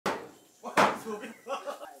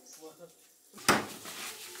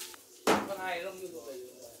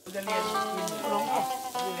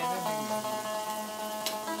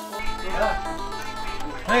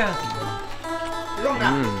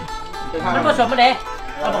นผสมมาเลย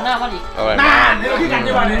เอาตรงหน้ามาดิ Oh,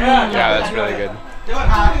 yeah, that's really good.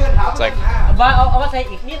 It's like เอามาใส่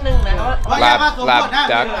อีกนิดนึงนะ lab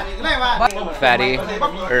duck, fatty,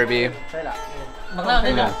 herby, บางหน้า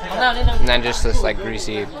นิดนึงบางหน้านิดนึง and then just this like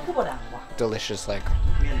greasy, delicious like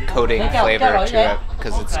coating flavor to it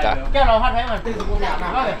because it's duck. แก้วเราพัดไว้มัน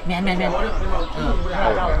แมน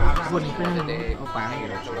คุณเป็นเอาปลาให้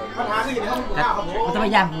เราจะไป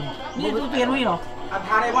ย่างคุณนี่ตู้เตียนไม่หรอ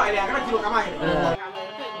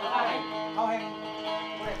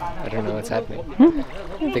I don't know what's happening.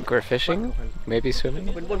 I think we're fishing, maybe swimming.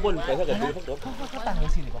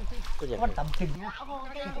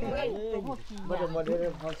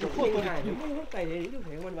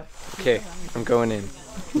 Okay, I'm going in.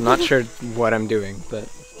 I'm not sure what I'm doing, but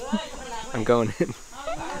I'm going in.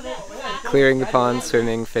 Clearing the pond,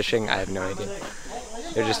 swimming, fishing, I have no idea.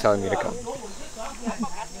 They're just telling me to come.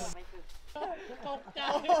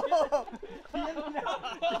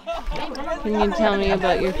 Can you tell me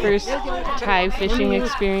about your first Thai fishing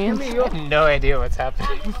experience? I have no idea what's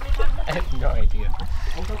happening. I have no idea.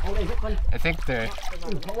 I think they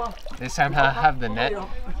somehow have the net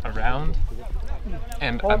around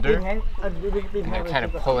and under, and they're kind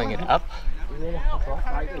of pulling it up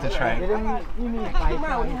to try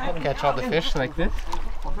and catch all the fish like this.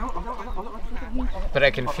 But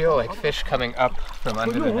I can feel like fish coming up from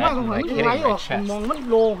under the net and like hitting my chest. And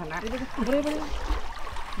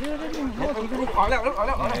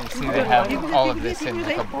you see they have all of this in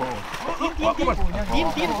like a bowl.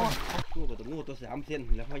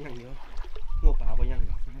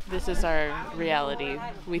 This is our reality.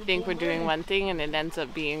 We think we're doing one thing and it ends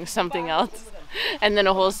up being something else. And then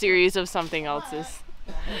a whole series of something else's.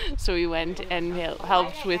 So we went and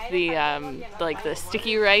helped with the like the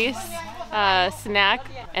sticky rice snack,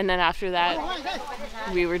 and then after that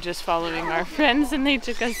we were just following our friends and they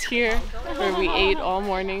took us here where we ate all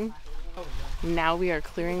morning. Now we are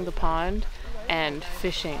clearing the pond and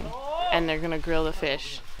fishing, and they're gonna grill the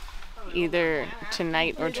fish either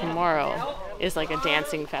tonight or tomorrow. Is like a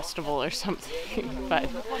dancing festival or something, but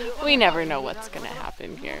we never know what's gonna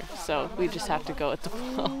happen here, so we just have to go with the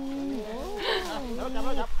flow.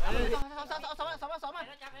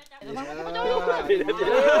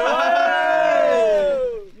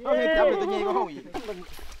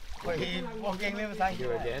 You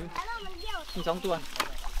again?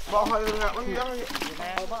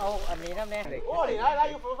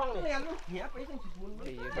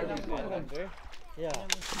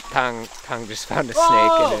 Tang just found a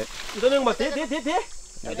snake in it.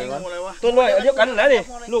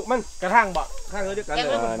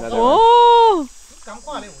 Oh!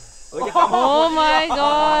 Oh my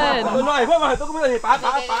god!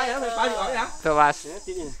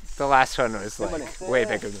 The last one was like way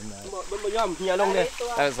bigger than that.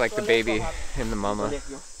 That was like the baby and the mama.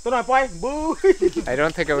 I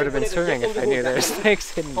don't think I would have been swimming if I knew there were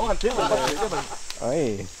snakes hidden.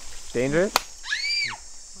 Oi, dangerous?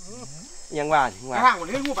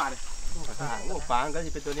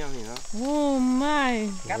 Oh my!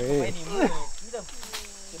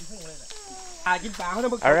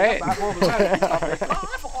 Alright. I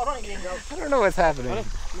don't know what's happening.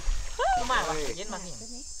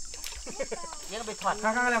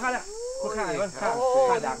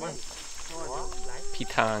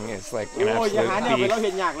 Pitang is like an absolute beast.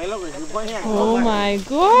 Oh my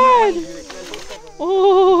god!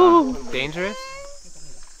 Oh! Dangerous?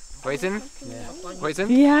 Poison? Poison?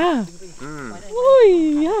 Yeah. Oh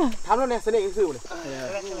yeah.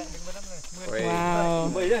 Wow.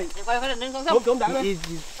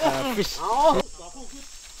 Fish.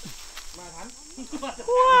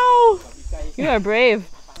 Wow. You are brave.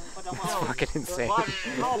 That's fucking insane.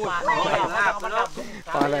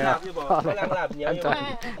 I'm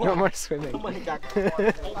done. No more swimming.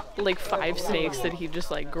 Like 5 snakes that he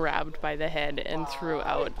just like grabbed by the head and threw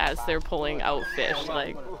out as they're pulling out fish.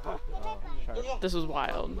 Like, this was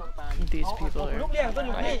wild. These people are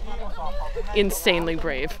like insanely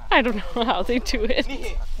brave. I don't know how they do it.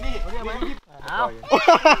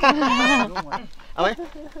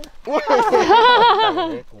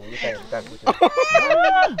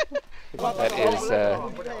 That is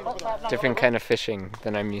a different kind of fishing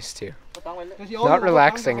than I'm used to. Not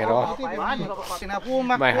relaxing at all.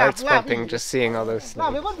 My heart's pumping just seeing all those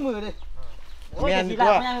snakes.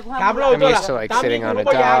 I'm used to like sitting on a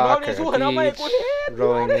dock or a beach,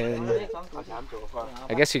 rolling in.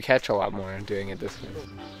 I guess you catch a lot more doing it this way.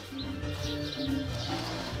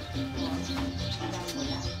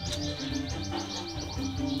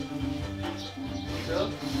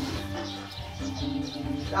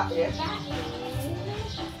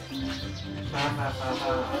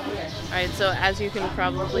 Alright, so as you can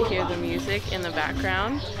probably hear the music in the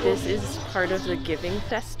background, this is part of the Giving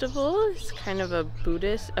Festival. It's kind of a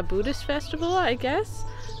Buddhist festival, I guess,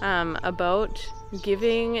 about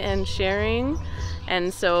giving and sharing.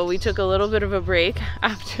 And so we took a little bit of a break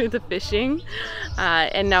after the fishing,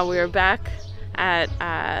 and now we're back at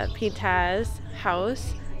Pita's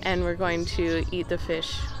house, and we're going to eat the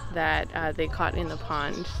fish that they caught in the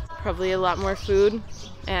pond. Probably a lot more food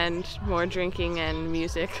and more drinking and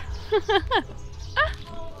music.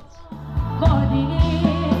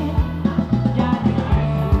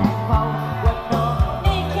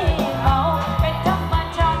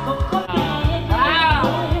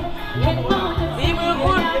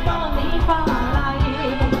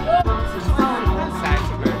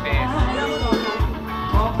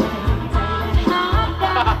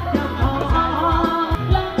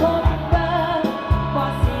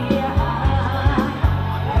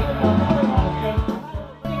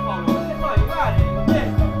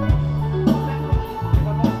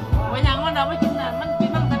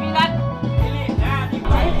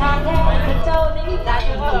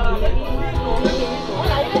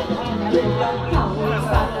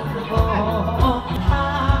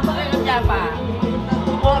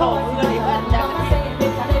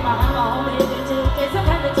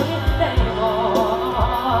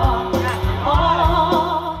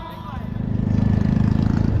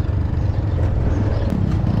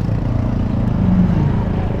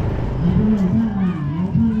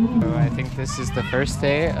 This is the first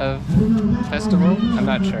day of festival? I'm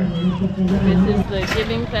not sure. This is the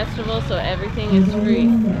Giving Festival, so everything is free.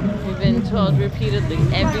 We've been told repeatedly,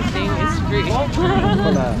 everything is free.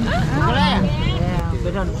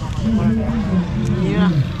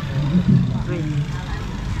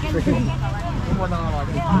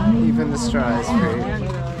 Even the straw is free.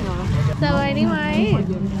 สบายดีไหม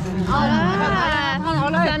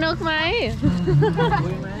สนุกไหม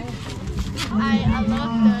I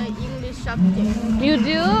love the English subject. You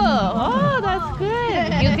do? Oh, that's good.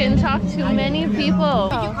 You can talk to many people.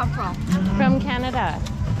 Where you come from? From Canada.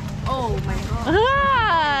 Oh my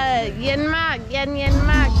god. เย็นมากเย็น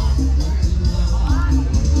มาก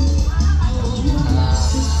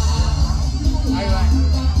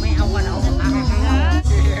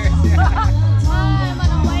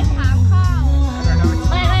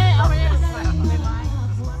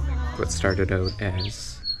What started out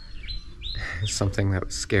as something that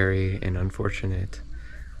was scary and unfortunate,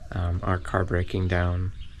 our car breaking down,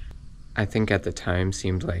 I think at the time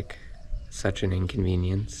seemed like such an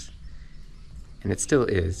inconvenience, and it still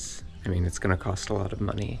is. I mean, it's gonna cost a lot of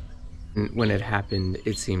money. And when it happened,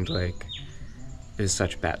 it seemed like it was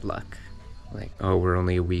such bad luck. Like, oh, we're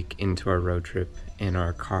only a week into our road trip and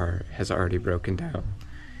our car has already broken down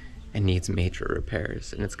and needs major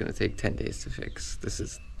repairs, and it's gonna take 10 days to fix. This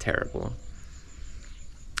is terrible.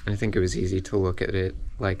 And I think it was easy to look at it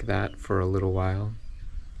like that for a little while.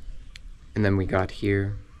 And then we got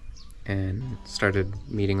here and started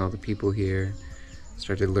meeting all the people here,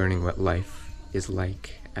 started learning what life is like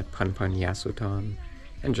at Panpan Yasothon,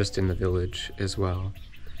 and just in the village as well.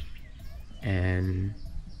 And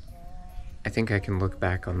I think I can look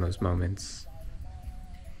back on those moments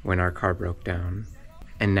when our car broke down,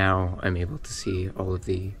 and now I'm able to see all of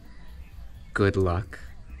the good luck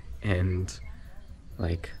and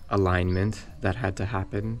like alignment that had to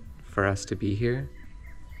happen for us to be here.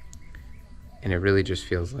 And it really just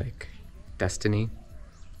feels like destiny.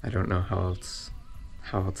 I don't know how else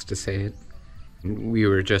to say it. We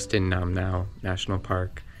were just in Nam Nao National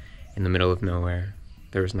Park in the middle of nowhere.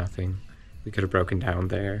 There was nothing. We could have broken down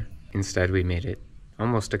there. Instead, we made it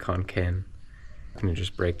almost a Konkan. Gonna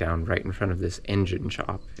just break down right in front of this engine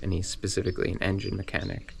shop, and he's specifically an engine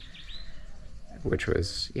mechanic, which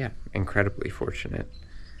was, yeah, incredibly fortunate.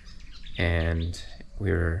 And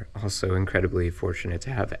we were also incredibly fortunate to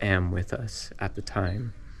have Am with us at the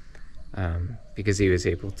time, because he was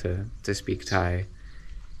able to speak Thai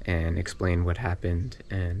and explain what happened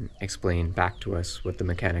and explain back to us what the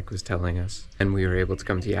mechanic was telling us. And we were able to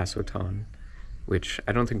come to Yasothon, which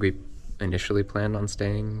I don't think we initially planned on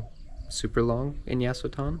staying super long in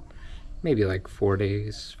Yasothon, maybe like 4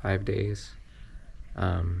 days, 5 days.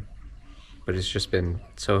 But it's just been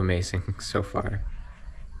so amazing so far,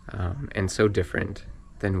 and so different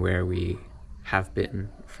than where we have been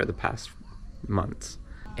for the past months.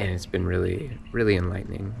 And it's been really, really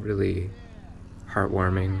enlightening, really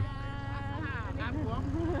heartwarming.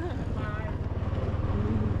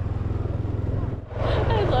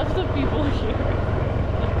 I love the people here.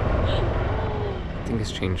 I think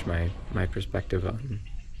it's changed my perspective on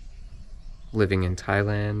living in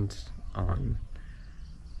Thailand, on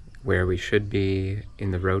where we should be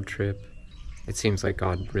in the road trip. It seems like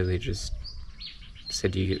God really just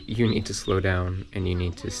said you need to slow down and you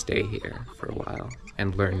need to stay here for a while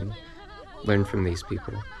and learn from these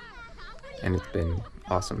people. And it's been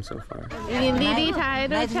awesome so far.ยินดีที่ไทย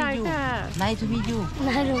ด้วยค่ะ Nice to meet you.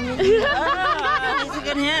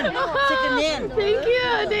 Second hand. Thank you,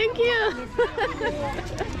 thank you.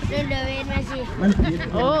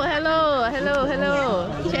 Oh, hello.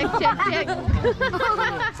 Check.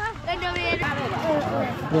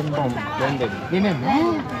 นี่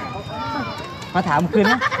มาถามคืน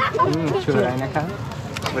นะ ชื่ออะไรนะครับ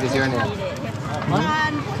What is your name?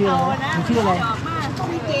 ชื่ออะไร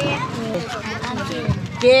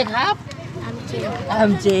เจครับ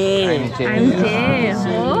I'm J โ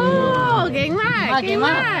อ้เก่งมาก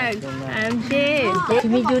I'm Jay.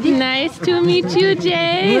 Nice to meet you,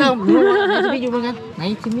 Jay. Nice to meet you เหมือนกัน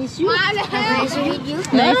Nice to meet you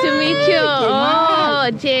Nice to meet you. Oh,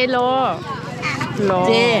 J Lo.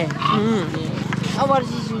 J What is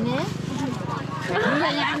your name?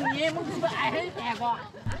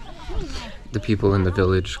 The people in the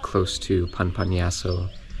village close to Panpanyaso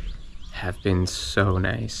have been so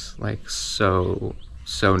nice, like so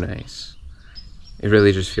nice. It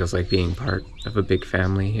really just feels like being part of a big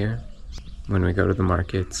family here. When we go to the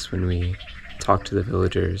markets, when we talk to the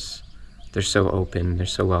villagers, they're so open, they're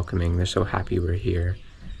so welcoming, they're so happy we're here.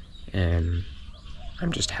 And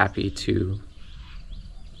I'm just happy to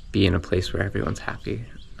be in a place where everyone's happy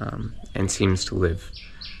and seems to live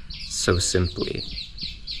so simply.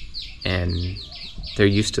 And they're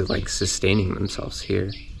used to like sustaining themselves here.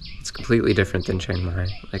 It's completely different than Chiang Mai,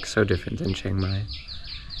 like so different than Chiang Mai.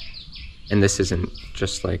 And this isn't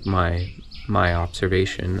just like my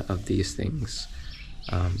observation of these things.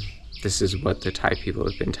 This is what the Thai people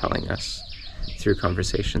have been telling us through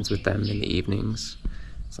conversations with them in the evenings.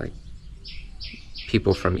 It's like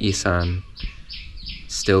people from Isan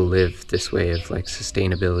still live this way of like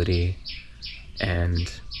sustainability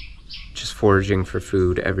and just foraging for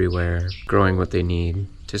food everywhere, growing what they need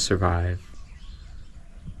to survive,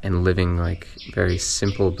 and living like very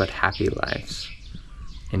simple but happy lives.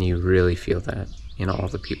 And you really feel that in all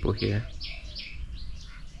the people here.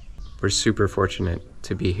 We're super fortunate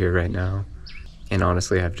to be here right now. And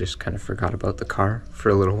honestly, I've just kind of forgot about the car for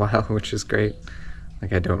a little while, which is great.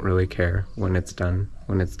 Like, I don't really care when it's done.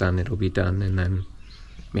 When it's done, it'll be done, and then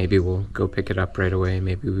maybe we'll go pick it up right away.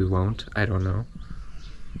 Maybe we won't. I don't know.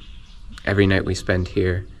 Every night we spend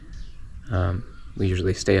here, we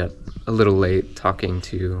usually stay up a little late talking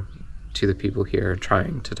to the people here,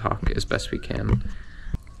 trying to talk as best we can.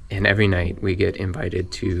 And every night we get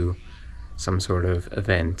invited to some sort of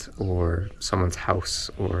event or someone's house,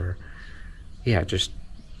 or yeah, just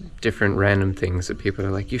different random things that people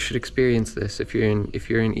are like, you should experience this if you're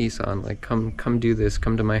in Isan, like come do this,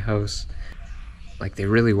 come to my house. Like, they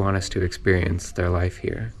really want us to experience their life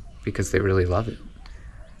here because they really love it.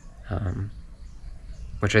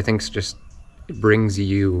 Which I think is just, it brings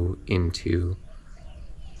you into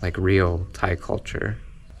like real Thai culture,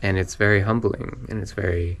 and it's very humbling, and it's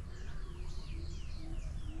very,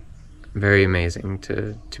 very amazing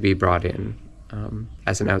to be brought in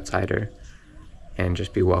as an outsider and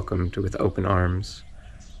just be welcomed with open arms.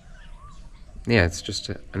 Yeah, it's just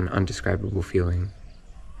an undescribable feeling.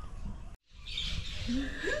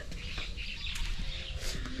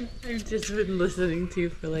 I've just been listening to you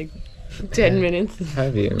for like 10 minutes.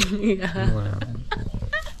 Have you? Yeah. Wow.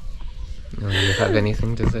 Do you have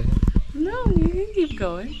anything to say? No, you can keep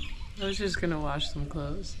going. I was just gonna wash some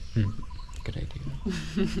clothes. Good idea.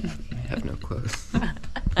 I have no clothes.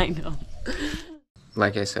 I know.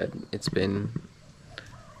 Like I said, it's been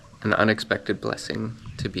an unexpected blessing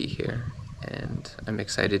to be here, and I'm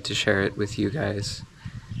excited to share it with you guys.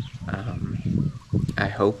 I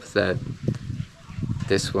hope that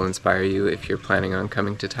this will inspire you if you're planning on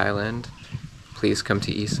coming to Thailand. Please come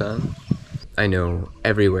to Isan. I know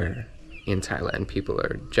everywhere in Thailand people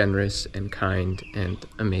are generous and kind and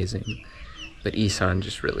amazing, but Isan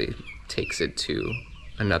just really takes it to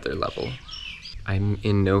another level. I'm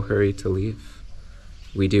in no hurry to leave.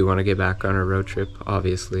 We do want to get back on our road trip,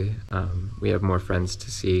 obviously. We have more friends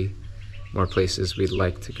to see, more places we'd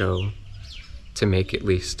like to go to make at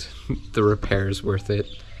least the repairs worth it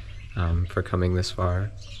for coming this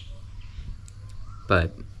far.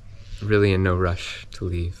 But really in no rush to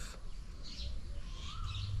leave.